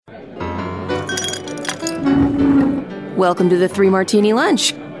Welcome to the Three Martini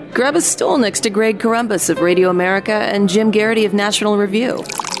Lunch. Grab a stool next to Greg Columbus of Radio America and Jim Garrity of National Review.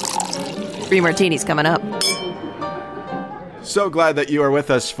 Three Martinis coming up. So glad that you are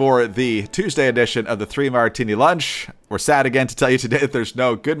with us for the Tuesday edition of the Three Martini Lunch. We're sad again to tell you today that there's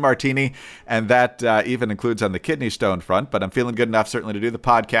no good martini, and that even includes on the kidney stone front, but I'm feeling good enough certainly to do the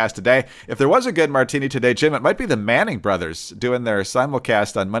podcast today. If there was a good martini today, Jim, it might be the Manning brothers doing their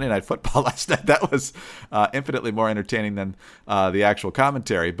simulcast on Monday Night Football last night. That was infinitely more entertaining than the actual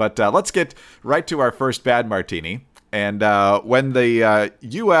commentary. But let's get right to our first bad martini. And when the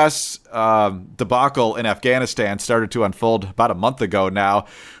U.S. Debacle in Afghanistan started to unfold about a month ago now,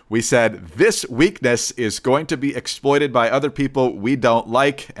 we said this weakness is going to be exploited by other people we don't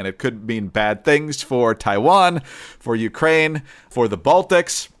like, and it could mean bad things for Taiwan, for Ukraine, for the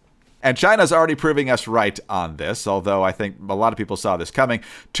Baltics. And China's already proving us right on this, although I think a lot of people saw this coming.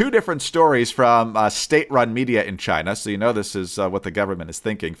 Two different stories from state-run media in China, so you know this is what the government is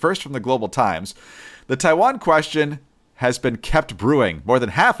thinking. First, from the Global Times, the Taiwan question has been kept brewing. More than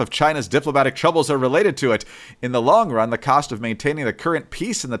half of China's diplomatic troubles are related to it. In the long run, the cost of maintaining the current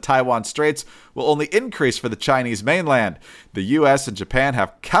peace in the Taiwan Straits will only increase for the Chinese mainland. The U.S. and Japan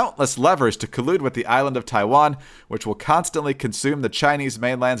have countless levers to collude with the island of Taiwan, which will constantly consume the Chinese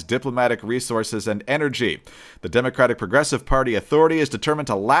mainland's diplomatic resources and energy. The Democratic Progressive Party Authority is determined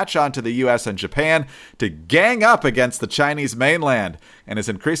to latch onto the U.S. and Japan to gang up against the Chinese mainland, and has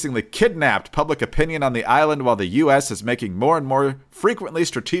increasingly kidnapped public opinion on the island, while the U.S. is making more and more frequently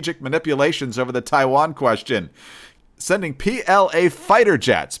strategic manipulations over the Taiwan question. Sending PLA fighter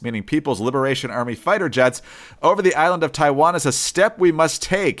jets, meaning People's Liberation Army fighter jets, over the island of Taiwan is a step we must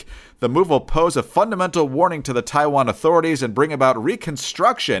take. The move will pose a fundamental warning to the Taiwan authorities and bring about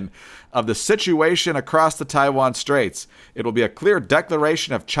reconstruction of the situation across the Taiwan Straits. It will be a clear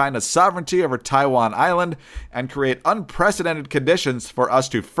declaration of China's sovereignty over Taiwan Island and create unprecedented conditions for us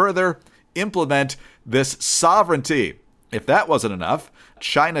to further implement this sovereignty. If that wasn't enough,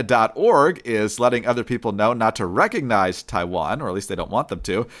 China.org is letting other people know not to recognize Taiwan, or at least they don't want them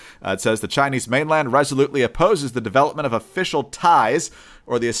to. It says the Chinese mainland resolutely opposes the development of official ties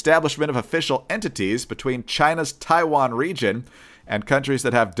or the establishment of official entities between China's Taiwan region and countries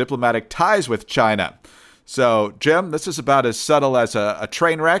that have diplomatic ties with China. So, Jim, this is about as subtle as a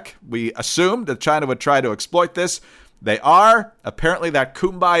train wreck. We assumed that China would try to exploit this. They are. Apparently that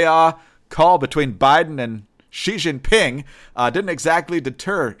kumbaya call between Biden and Xi Jinping didn't exactly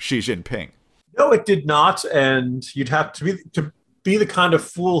deter Xi Jinping. No, it did not. And you'd have to be the kind of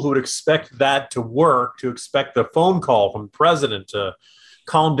fool who would expect that to work, to expect the phone call from the president to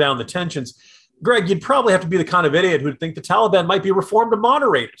calm down the tensions. Greg, you'd probably have to be the kind of idiot who'd think the Taliban might be reformed and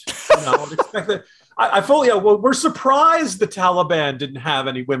moderated. I'd expect that. We're surprised the Taliban didn't have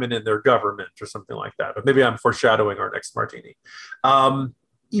any women in their government or something like that. But maybe I'm foreshadowing our next martini.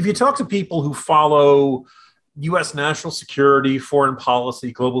 If you talk to people who follow U.S. national security, foreign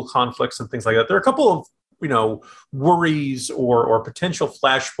policy, global conflicts, and things like that, there are a couple of, worries or potential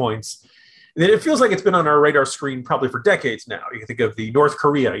flashpoints that it feels like it's been on our radar screen probably for decades now. You can think of the North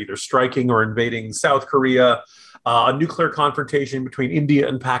Korea either striking or invading South Korea, a nuclear confrontation between India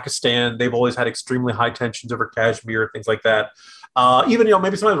and Pakistan. They've always had extremely high tensions over Kashmir, things like that. Even,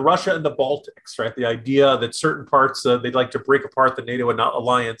 maybe sometimes Russia and the Baltics, right? The idea that certain parts, they'd like to break apart the NATO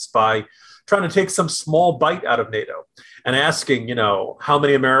alliance by trying to take some small bite out of NATO and asking, how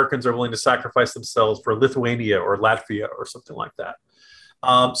many Americans are willing to sacrifice themselves for Lithuania or Latvia or something like that.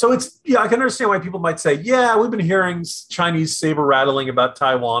 So I can understand why people might say, we've been hearing Chinese saber rattling about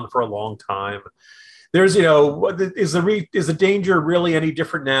Taiwan for a long time. There's, is the danger really any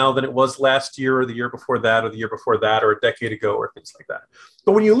different now than it was last year or the year before that or the year before that or a decade ago or things like that?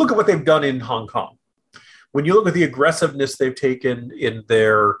 But when you look at what they've done in Hong Kong, when you look at the aggressiveness they've taken in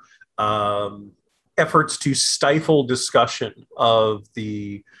their efforts to stifle discussion of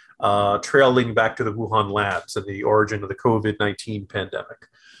the trail leading back to the Wuhan labs and the origin of the COVID-19 pandemic,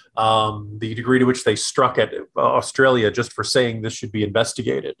 the degree to which they struck at Australia just for saying this should be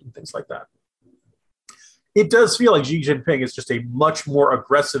investigated and things like that. It does feel like Xi Jinping is just a much more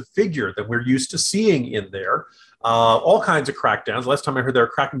aggressive figure than we're used to seeing in there. All kinds of crackdowns. Last time I heard they were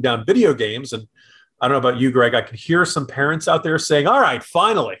cracking down video games, and I don't know about you, Greg, I could hear some parents out there saying, all right,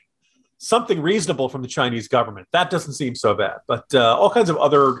 finally, something reasonable from the Chinese government. That doesn't seem so bad. But all kinds of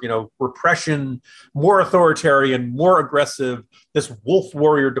other, repression, more authoritarian, more aggressive, this wolf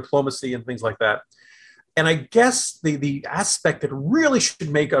warrior diplomacy and things like that. And I guess the aspect that really should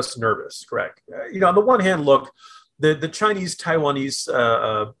make us nervous, Greg, on the one hand, look, the Chinese Taiwanese,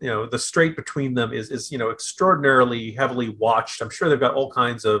 the strait between them is extraordinarily heavily watched. I'm sure they've got all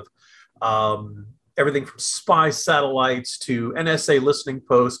kinds of everything from spy satellites to NSA listening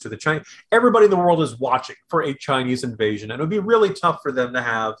posts to the China. Everybody in the world is watching for a Chinese invasion. And it would be really tough for them to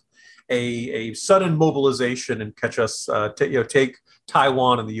have a sudden mobilization and catch us, take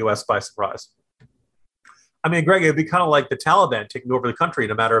Taiwan and the U.S. by surprise. I mean, Greg, it'd be kind of like the Taliban taking over the country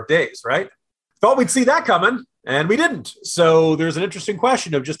in a matter of days, right? Thought we'd see that coming, and we didn't. So there's an interesting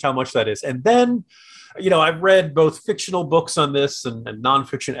question of just how much that is. And then, I've read both fictional books on this and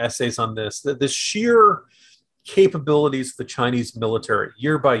nonfiction essays on this. The sheer capabilities of the Chinese military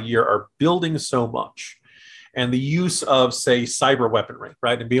year by year are building so much. And the use of, say, cyber weaponry,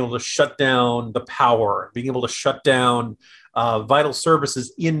 right? And being able to shut down the power, being able to shut down vital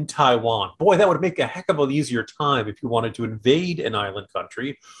services in Taiwan. Boy, that would make a heck of an easier time if you wanted to invade an island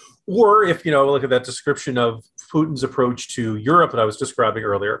country. Or if, look at that description of Putin's approach to Europe that I was describing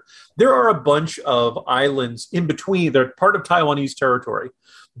earlier, there are a bunch of islands in between. They're part of Taiwanese territory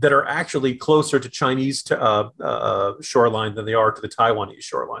that are actually closer to Chinese shoreline than they are to the Taiwanese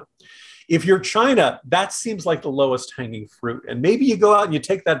shoreline. If you're China, that seems like the lowest hanging fruit. And maybe you go out and you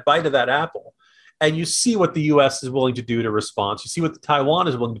take that bite of that apple and you see what the U.S. is willing to do to respond. You see what Taiwan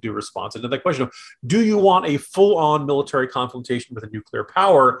is willing to do to respond. And then the question of, do you want a full-on military confrontation with a nuclear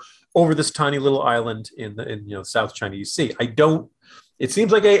power over this tiny little island in the South Chinese Sea? I don't. It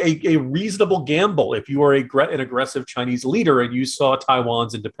seems like a reasonable gamble if you are an aggressive Chinese leader and you saw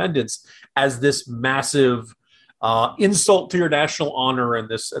Taiwan's independence as this massive insult to your national honor and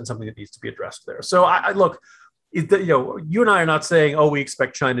something that needs to be addressed there. So I look, you and I are not saying, oh, we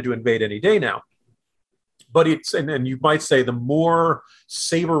expect China to invade any day now. But and you might say the more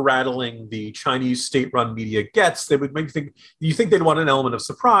saber rattling the Chinese state-run media gets, they would make you think they'd want an element of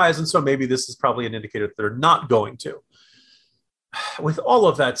surprise. And so maybe this is probably an indicator that they're not going to. With all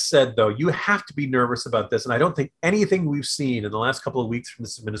of that said, though, you have to be nervous about this. And I don't think anything we've seen in the last couple of weeks from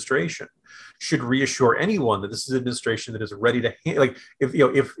this administration should reassure anyone that this is an administration that is ready to,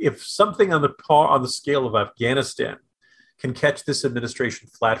 if something on the scale of Afghanistan can catch this administration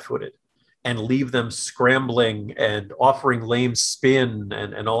flat-footed and leave them scrambling and offering lame spin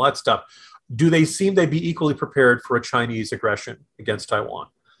and all that stuff, do they seem they'd be equally prepared for a Chinese aggression against Taiwan?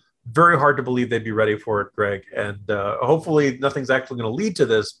 Very hard to believe they'd be ready for it, Greg. And hopefully nothing's actually going to lead to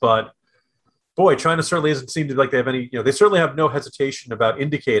this. But boy, China certainly doesn't seem to like they have any, they certainly have no hesitation about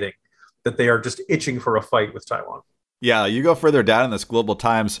indicating that they are just itching for a fight with Taiwan. Yeah, you go further down in this Global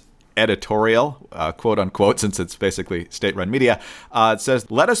Times editorial, quote unquote, since it's basically state-run media, it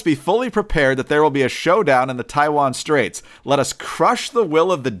says, "Let us be fully prepared that there will be a showdown in the Taiwan Straits. Let us crush the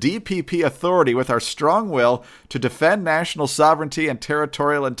will of the DPP authority with our strong will to defend national sovereignty and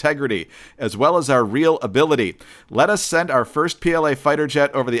territorial integrity, as well as our real ability. Let us send our first PLA fighter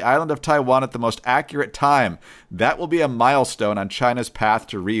jet over the island of Taiwan at the most accurate time. That will be a milestone on China's path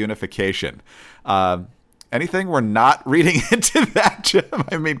to reunification." Anything we're not reading into that, Jim?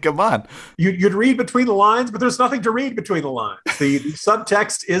 I mean, come on. You'd read between the lines, but there's nothing to read between the lines. The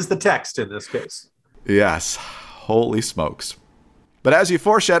subtext is the text in this case. Yes. Holy smokes. But as you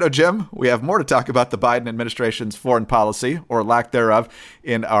foreshadowed, Jim, we have more to talk about the Biden administration's foreign policy, or lack thereof,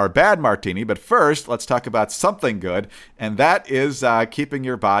 in our bad martini. But first, let's talk about something good, and that is keeping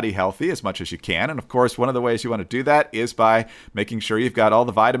your body healthy as much as you can. And of course, one of the ways you want to do that is by making sure you've got all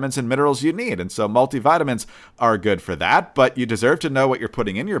the vitamins and minerals you need. And so multivitamins are good for that, but you deserve to know what you're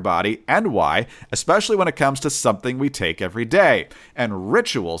putting in your body and why, especially when it comes to something we take every day. And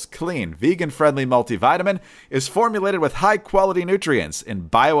Ritual's clean, vegan-friendly multivitamin is formulated with high-quality nutrients in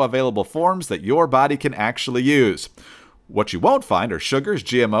bioavailable forms that your body can actually use. What you won't find are sugars,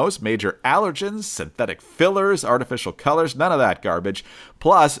 GMOs, major allergens, synthetic fillers, artificial colors, none of that garbage.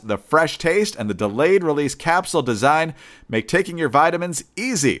 Plus, the fresh taste and the delayed release capsule design make taking your vitamins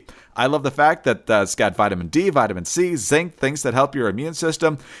easy. I love the fact that it's got vitamin D, vitamin C, zinc, things that help your immune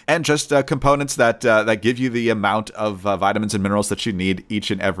system, and just components that give you the amount of vitamins and minerals that you need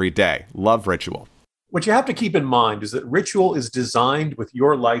each and every day. Love Ritual. What you have to keep in mind is that Ritual is designed with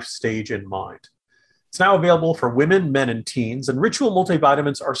your life stage in mind. It's now available for women, men, and teens, and Ritual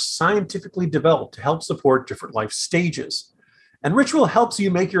multivitamins are scientifically developed to help support different life stages. And Ritual helps you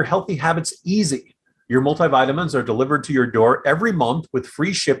make your healthy habits easy. Your multivitamins are delivered to your door every month with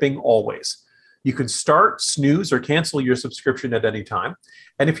free shipping always. You can start, snooze, or cancel your subscription at any time.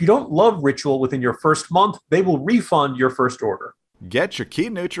 And if you don't love Ritual within your first month, they will refund your first order. Get your key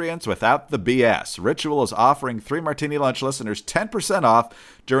nutrients without the BS. Ritual is offering 3 Martini Lunch listeners 10% off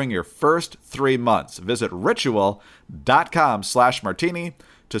during your first 3 months. Visit ritual.com/martini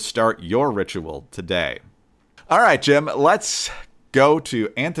to start your ritual today. All right, Jim, let's go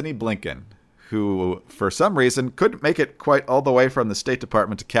to Antony Blinken, who, for some reason, couldn't make it quite all the way from the State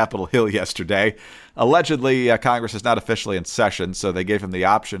Department to Capitol Hill yesterday. Allegedly, Congress is not officially in session, so they gave him the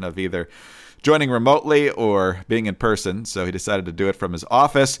option of either joining remotely or being in person, so he decided to do it from his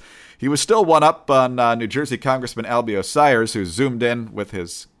office. He was still one up on New Jersey Congressman Albio Sires, who zoomed in with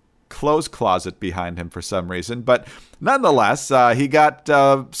his clothes closet behind him for some reason. But nonetheless, he got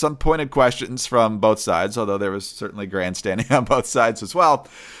some pointed questions from both sides, although there was certainly grandstanding on both sides as well.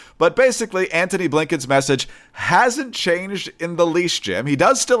 But basically, Antony Blinken's message hasn't changed in the least, Jim. He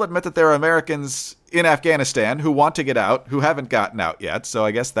does still admit that there are Americans in Afghanistan who want to get out, who haven't gotten out yet. So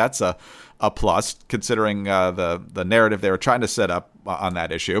I guess that's a plus, considering the narrative they were trying to set up on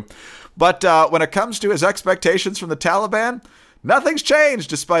that issue. But when it comes to his expectations from the Taliban, nothing's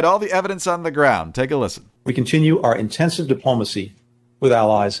changed despite all the evidence on the ground. Take a listen. We continue our intensive diplomacy with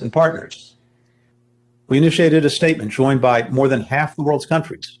allies and partners. We initiated a statement joined by more than half the world's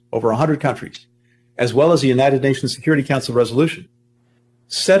countries, over 100 countries, as well as the United Nations Security Council resolution,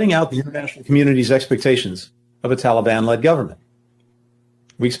 setting out the international community's expectations of a Taliban-led government.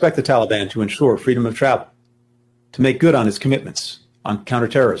 We expect the Taliban to ensure freedom of travel, to make good on its commitments on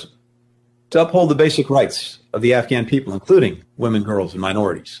counterterrorism, to uphold the basic rights of the Afghan people, including women, girls, and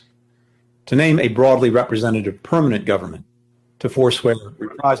minorities, to name a broadly representative permanent government, to forswear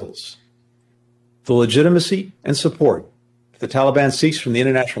reprisals. The legitimacy and support the Taliban seeks from the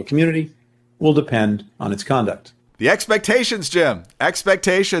international community will depend on its conduct. The expectations, Jim.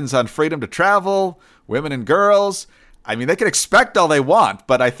 Expectations on freedom to travel, women and girls. I mean, they can expect all they want,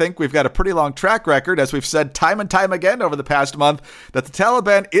 but I think we've got a pretty long track record, as we've said time and time again over the past month, that the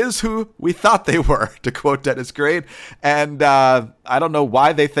Taliban is who we thought they were, to quote Dennis Green. And I don't know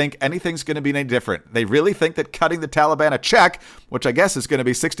why they think anything's going to be any different. They really think that cutting the Taliban a check, which I guess is going to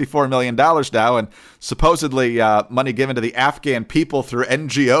be $64 million now, and supposedly money given to the Afghan people through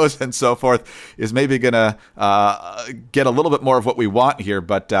NGOs and so forth, is maybe going to get a little bit more of what we want here.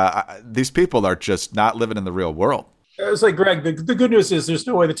 But these people are just not living in the real world. It's like, Greg, the good news is there's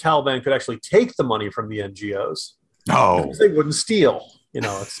no way the Taliban could actually take the money from the NGOs. No. Because they wouldn't steal.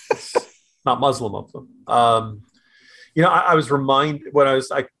 It's not Muslim of them. I was reminded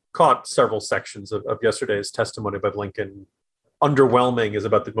I caught several sections of yesterday's testimony by Blinken. Underwhelming is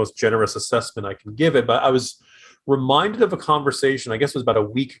about the most generous assessment I can give it. But I was reminded of a conversation, I guess it was about a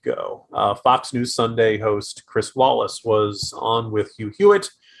week ago. Fox News Sunday host Chris Wallace was on with Hugh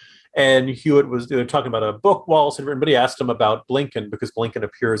Hewitt. And Hewitt was talking about a book Wallace had written, but he asked him about Blinken because Blinken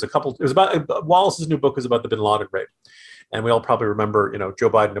appears Wallace's new book is about the bin Laden raid. And we all probably remember, Joe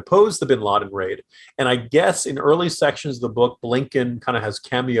Biden opposed the bin Laden raid. And I guess in early sections of the book, Blinken kind of has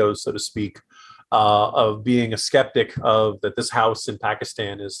cameos, so to speak, of being a skeptic of that this house in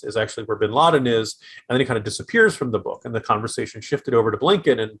Pakistan is actually where bin Laden is. And then he kind of disappears from the book. And the conversation shifted over to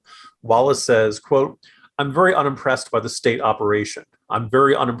Blinken. And Wallace says, quote, "I'm very unimpressed by the state operation. I'm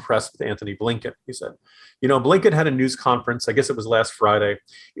very unimpressed with Antony Blinken," he said. Blinken had a news conference, I guess it was last Friday.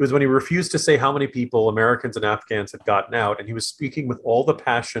 It was when he refused to say how many people, Americans and Afghans, had gotten out. And he was speaking with all the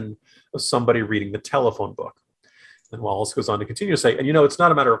passion of somebody reading the telephone book. And Wallace goes on to continue to say, and it's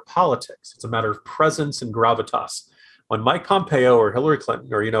not a matter of politics. It's a matter of presence and gravitas. When Mike Pompeo or Hillary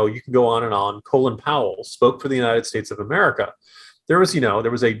Clinton, or, you can go on, Colin Powell spoke for the United States of America, there was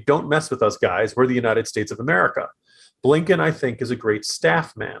a don't mess with us guys. We're the United States of America. Blinken, I think, is a great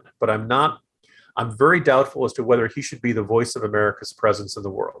staff man, but I'm very doubtful as to whether he should be the voice of America's presence in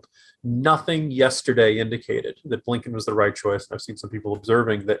the world. Nothing yesterday indicated that Blinken was the right choice. I've seen some people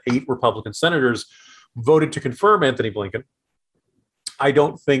observing that 8 Republican senators voted to confirm Antony Blinken. I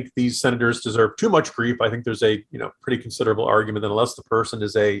don't think these senators deserve too much grief. I think there's a pretty considerable argument that unless the person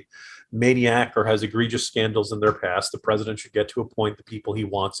is a maniac or has egregious scandals in their past, the president should get to appoint the people he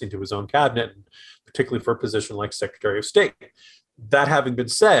wants into his own cabinet, and particularly for a position like Secretary of State. That having been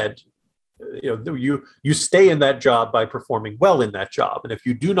said, you stay in that job by performing well in that job. And if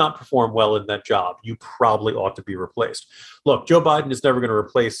you do not perform well in that job, you probably ought to be replaced. Look, Joe Biden is never going to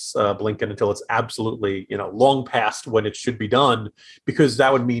replace Blinken until it's absolutely, long past when it should be done, because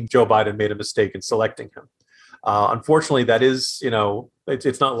that would mean Joe Biden made a mistake in selecting him. Unfortunately, that is,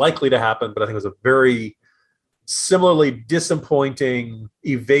 it's not likely to happen, but I think it was a very similarly disappointing,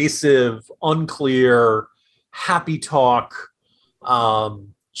 evasive, unclear, happy talk,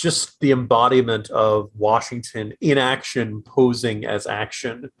 just the embodiment of Washington in posing as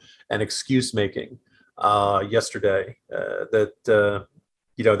action and excuse making yesterday. There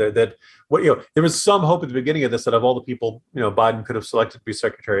was some hope at the beginning of this that of all the people Biden could have selected to be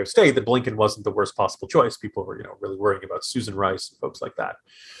Secretary of State, that Blinken wasn't the worst possible choice. People were really worrying about Susan Rice and folks like that.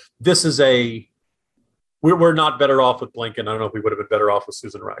 This is a we're not better off with Blinken. I don't know if we would have been better off with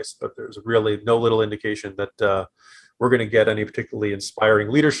Susan Rice, but there's really no little indication that we're going to get any particularly inspiring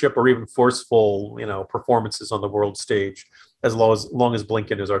leadership or even forceful, performances on the world stage as long as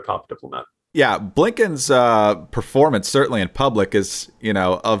Blinken is our top diplomat. Yeah, Blinken's performance, certainly in public, is,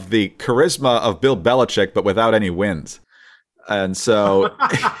 of the charisma of Bill Belichick, but without any wins. And so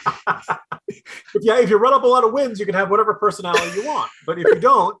if you run up a lot of wins, you can have whatever personality you want. But if you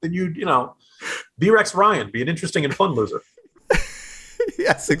don't, then be Rex Ryan, be an interesting and fun loser.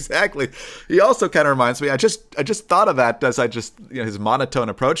 Yes, exactly. He also kind of reminds me, I just thought of that as his monotone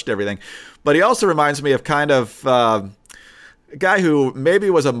approach to everything. But he also reminds me of kind of a guy who maybe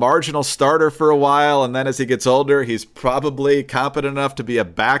was a marginal starter for a while, and then as he gets older, he's probably competent enough to be a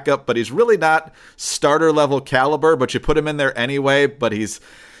backup, but he's really not starter level caliber, but you put him in there anyway, but he's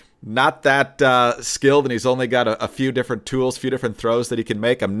not that skilled, and he's only got a few different tools, few different throws that he can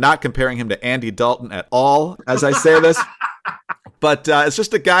make. I'm not comparing him to Andy Dalton at all as I say this, but it's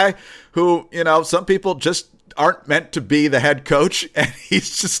just a guy who, some people just aren't meant to be the head coach, and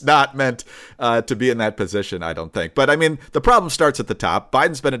he's just not meant to be in that position, I don't think. But I mean, the problem starts at the top.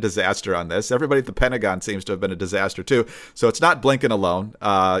 Biden's been a disaster on this. Everybody at the Pentagon seems to have been a disaster too. So it's not Blinken alone.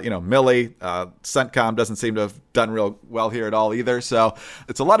 Milley, CENTCOM doesn't seem to have done real well here at all either. So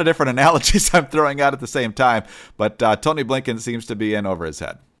it's a lot of different analogies I'm throwing out at the same time. But Tony Blinken seems to be in over his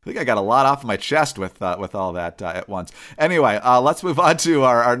head. I think I got a lot off my chest with all that at once. Anyway, let's move on to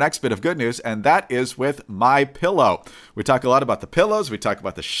our next bit of good news, and that is with MyPillow. We talk a lot about the pillows, we talk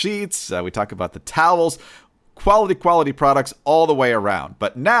about the sheets, we talk about the towels. Quality products all the way around.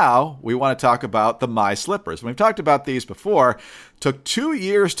 But now we want to talk about the My Slippers. We've talked about these before. Took 2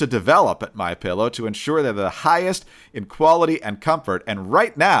 years to develop at MyPillow to ensure they're the highest in quality and comfort. And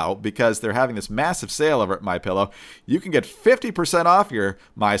right now, because they're having this massive sale over at MyPillow, you can get 50% off your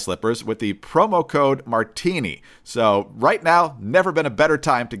My Slippers with the promo code Martini. So right now, never been a better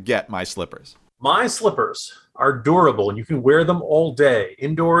time to get My Slippers. My Slippers are durable and you can wear them all day,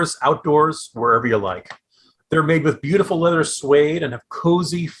 indoors, outdoors, wherever you like. They're made with beautiful leather suede and have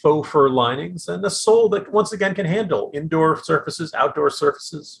cozy faux fur linings and a sole that, once again, can handle indoor surfaces, outdoor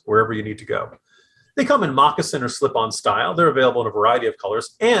surfaces, wherever you need to go. They come in moccasin or slip-on style. They're available in a variety of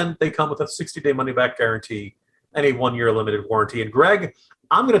colors, and they come with a 60-day money-back guarantee and a 1-year limited warranty. And Greg,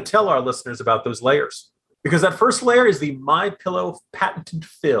 I'm going to tell our listeners about those layers, because that first layer is the MyPillow patented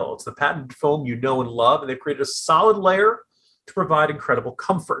fill. It's the patented foam you know and love, and they've created a solid layer to provide incredible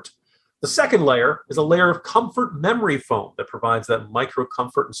comfort. The second layer is a layer of comfort memory foam that provides that micro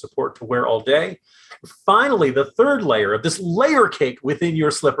comfort and support to wear all day. Finally, the third layer of this layer cake within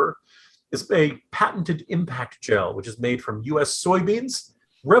your slipper is a patented impact gel, which is made from U.S. soybeans,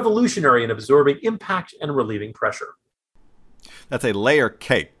 revolutionary in absorbing impact and relieving pressure. That's a layer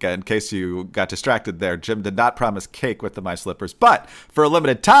cake. In case you got distracted there, Jim did not promise cake with the My Slippers, but for a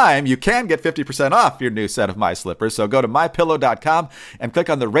limited time, you can get 50% off your new set of My Slippers. So go to mypillow.com and click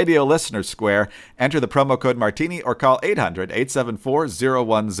on the radio listener square, enter the promo code Martini, or call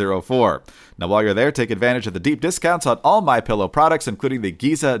 800-874-0104. Now, while you're there, take advantage of the deep discounts on all MyPillow products, including the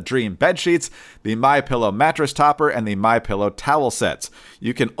Giza Dream bed sheets, the MyPillow mattress topper, and the MyPillow towel sets.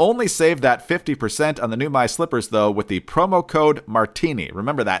 You can only save that 50% on the new My Slippers, though, with the promo code Martini.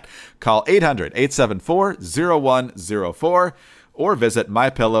 Remember that. Call 800-874-0104 or visit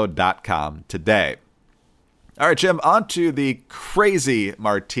mypillow.com today. All right, Jim, on to the crazy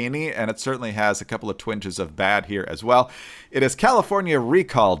Martini, and it certainly has a couple of twinges of bad here as well. It is California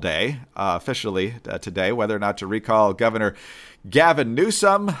Recall Day, officially today, whether or not to recall Governor Gavin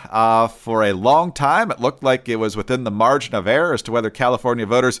Newsom. For a long time, it looked like it was within the margin of error as to whether California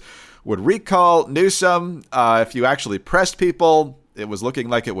voters would recall Newsom. If you actually pressed people, it was looking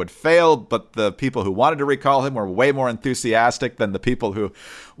like it would fail, but the people who wanted to recall him were way more enthusiastic than the people who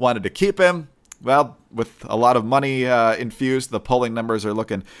wanted to keep him. Well, with a lot of money infused, the polling numbers are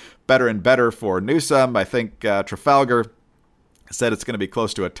looking better and better for Newsom. I think Trafalgar said it's going to be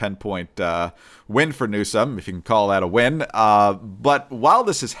close to a 10-point win for Newsom, if you can call that a win. But while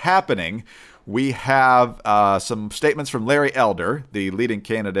this is happening, we have some statements from Larry Elder, the leading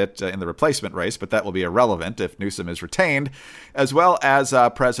candidate in the replacement race, but that will be irrelevant if Newsom is retained, as well as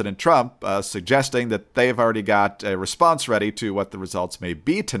President Trump suggesting that they've already got a response ready to what the results may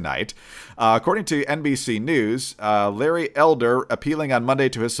be tonight. According to NBC News, Larry Elder appealing on Monday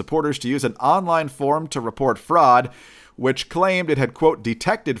to his supporters to use an online form to report fraud, which claimed it had, quote,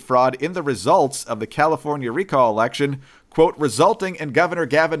 detected fraud in the results of the California recall election, quote, resulting in Governor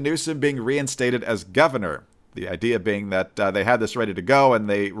Gavin Newsom being reinstated as governor. The idea being that they had this ready to go and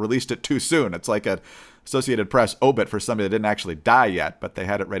they released it too soon. It's like a Associated Press obit for somebody that didn't actually die yet, but they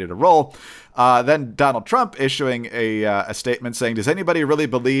had it ready to roll. Then Donald Trump issuing a statement saying, does anybody really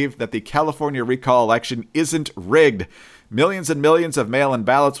believe that the California recall election isn't rigged? Millions and millions of mail-in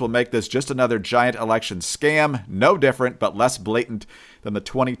ballots will make this just another giant election scam, no different but less blatant than the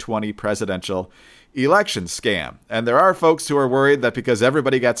 2020 presidential election scam. And there are folks who are worried that because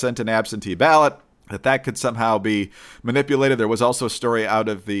everybody got sent an absentee ballot, that could somehow be manipulated. There was also a story out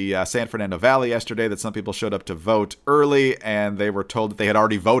of the San Fernando Valley yesterday that some people showed up to vote early and they were told that they had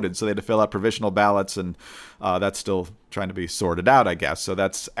already voted, so they had to fill out provisional ballots, and that's still trying to be sorted out, I guess. So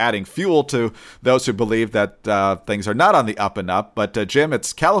that's adding fuel to those who believe that things are not on the up and up. But Jim,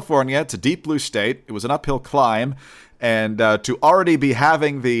 it's California. It's a deep blue state. It was an uphill climb. And to already be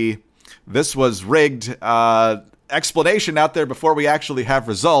having this was rigged explanation out there before we actually have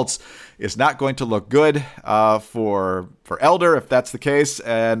results is not going to look good for Elder, if that's the case,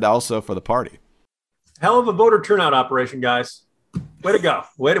 and also for the party. Hell of a voter turnout operation, guys. Way to go.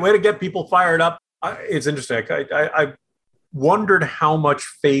 Way to get people fired up. It's interesting. I wondered how much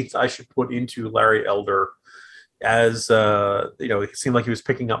faith I should put into Larry Elder as, it seemed like he was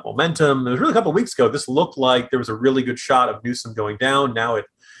picking up momentum. It was really a couple of weeks ago. This looked like there was a really good shot of Newsom going down. Now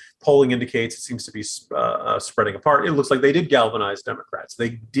polling indicates it seems to be spreading apart. It looks like they did galvanize Democrats. They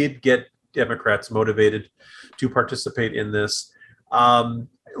did get Democrats motivated to participate in this.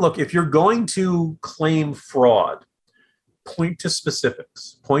 Look, if you're going to claim fraud, point to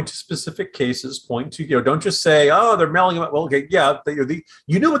specifics, point to specific cases, point to, don't just say, oh, they're mailing them. Well, okay, yeah,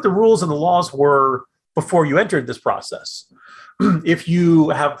 you knew what the rules and the laws were before you entered this process. If you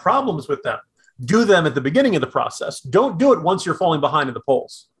have problems with them, do them at the beginning of the process. Don't do it once you're falling behind in the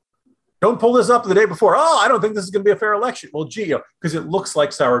polls. Don't pull this up the day before. Oh, I don't think this is going to be a fair election. Well, gee, because it looks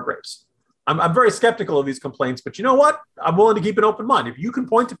like sour grapes. I'm very skeptical of these complaints, but you know what? I'm willing to keep an open mind. If you can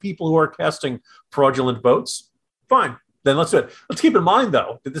point to people who are casting fraudulent votes, fine. Then let's do it. Let's keep in mind,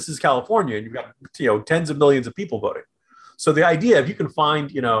 though, that this is California and you've got tens of millions of people voting. So the idea, if you can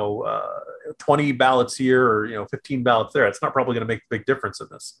find 20 ballots here or 15 ballots there, it's not probably going to make a big difference in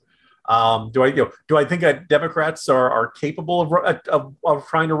this. Do I think that Democrats are capable of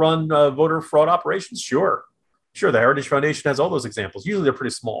trying to run voter fraud operations? Sure. The Heritage Foundation has all those examples. Usually they're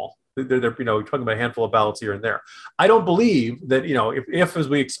pretty small. They're talking about a handful of ballots here and there. I don't believe that if as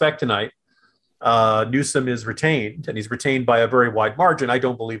we expect tonight, Newsom is retained and he's retained by a very wide margin. I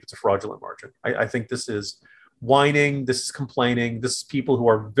don't believe it's a fraudulent margin. I think this is whining, this is complaining, this is people who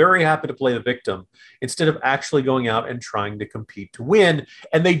are very happy to play the victim instead of actually going out and trying to compete to win.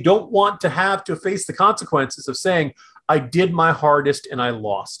 And they don't want to have to face the consequences of saying, I did my hardest and I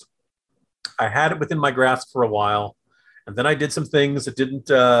lost. I had it within my grasp for a while, and then I did some things that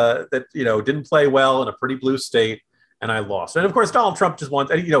didn't play well in a pretty blue state, and I lost. And of course, Donald Trump just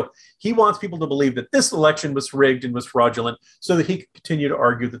wants, he wants people to believe that this election was rigged and was fraudulent so that he could continue to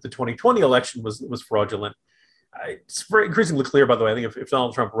argue that the 2020 election was fraudulent. It's very increasingly clear, by the way, I think if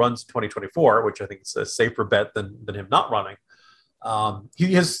Donald Trump runs 2024, which I think is a safer bet than him not running,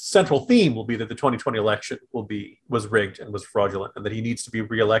 his central theme will be that the 2020 election was rigged and was fraudulent, and that he needs to be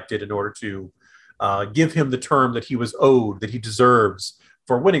reelected in order to give him the term that he was owed, that he deserves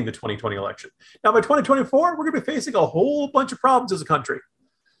for winning the 2020 election. Now, by 2024, we're going to be facing a whole bunch of problems as a country.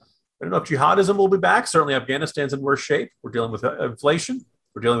 I don't know if jihadism will be back. Certainly, Afghanistan's in worse shape. We're dealing with inflation.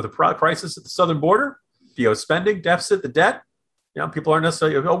 We're dealing with a crisis at the southern border. Spending, deficit, the debt. People aren't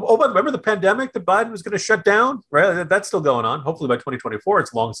necessarily, but remember the pandemic that Biden was going to shut down, right? That's still going on. Hopefully by 2024,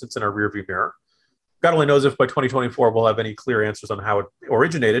 it's long since in our rearview mirror. God only knows if by 2024 we'll have any clear answers on how it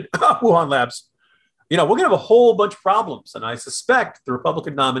originated. Wuhan labs. We're going to have a whole bunch of problems. And I suspect the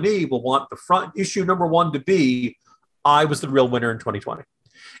Republican nominee will want the front issue number one to be, I was the real winner in 2020.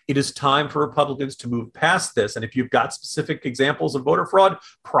 It is time for Republicans to move past this. And if you've got specific examples of voter fraud,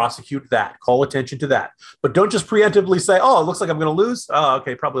 prosecute that. Call attention to that. But don't just preemptively say, oh, it looks like I'm going to lose. Oh,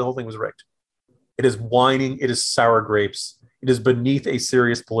 okay, probably the whole thing was rigged. It is whining. It is sour grapes. It is beneath a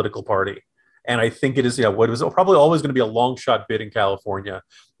serious political party. And I think it is, what was probably always going to be a long shot bid in California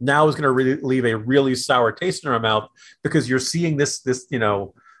now is going to leave a really sour taste in our mouth, because you're seeing this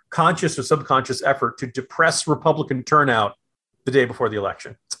conscious or subconscious effort to depress Republican turnout the day before the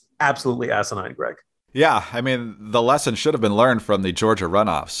election. It's absolutely asinine, Greg. Yeah, I mean, the lesson should have been learned from the Georgia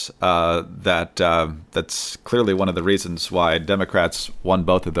runoffs. That's clearly one of the reasons why Democrats won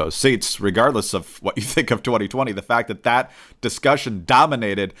both of those seats, regardless of what you think of 2020. The fact that discussion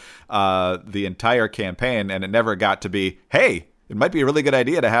dominated the entire campaign, and it never got to be, hey, it might be a really good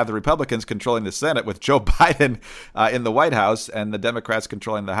idea to have the Republicans controlling the Senate with Joe Biden in the White House and the Democrats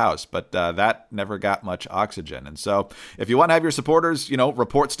controlling the House. But that never got much oxygen. And so if you want to have your supporters,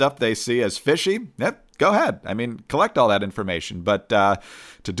 report stuff they see as fishy, go ahead. I mean, collect all that information. But to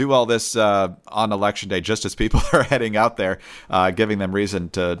do all this on Election Day, just as people are heading out there, giving them reason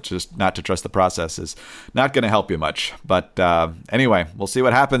to just not to trust the process is not going to help you much. But anyway, we'll see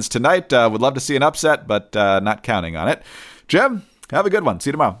what happens tonight. Would love to see an upset, but not counting on it. Jim, have a good one. See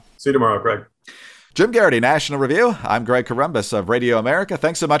you tomorrow. See you tomorrow, Greg. Jim Garrity, National Review. I'm Greg Corombos of Radio America.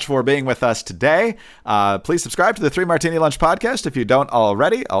 Thanks so much for being with us today. Please subscribe to the 3 Martini Lunch podcast if you don't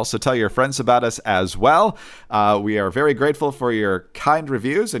already. Also tell your friends about us as well. We are very grateful for your kind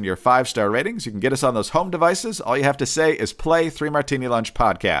reviews and your 5-star ratings. You can get us on those home devices. All you have to say is play 3 Martini Lunch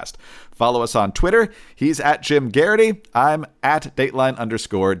podcast. Follow us on Twitter. He's at Jim Garrity. I'm at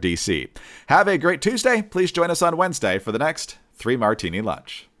Dateline_DC. Have a great Tuesday. Please join us on Wednesday for the next 3 Martini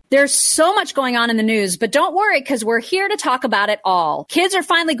Lunch. There's so much going on in the news, but don't worry because we're here to talk about it all. Kids are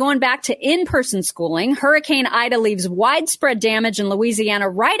finally going back to in-person schooling. Hurricane Ida leaves widespread damage in Louisiana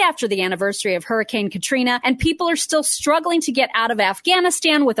right after the anniversary of Hurricane Katrina, and people are still struggling to get out of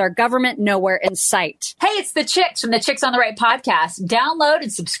Afghanistan with our government nowhere in sight. Hey, it's the Chicks from the Chicks on the Right podcast. Download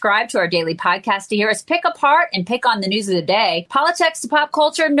and subscribe to our daily podcast to hear us pick apart and pick on the news of the day. Politics to pop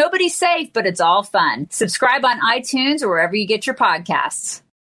culture, nobody's safe, but it's all fun. Subscribe on iTunes or wherever you get your podcasts.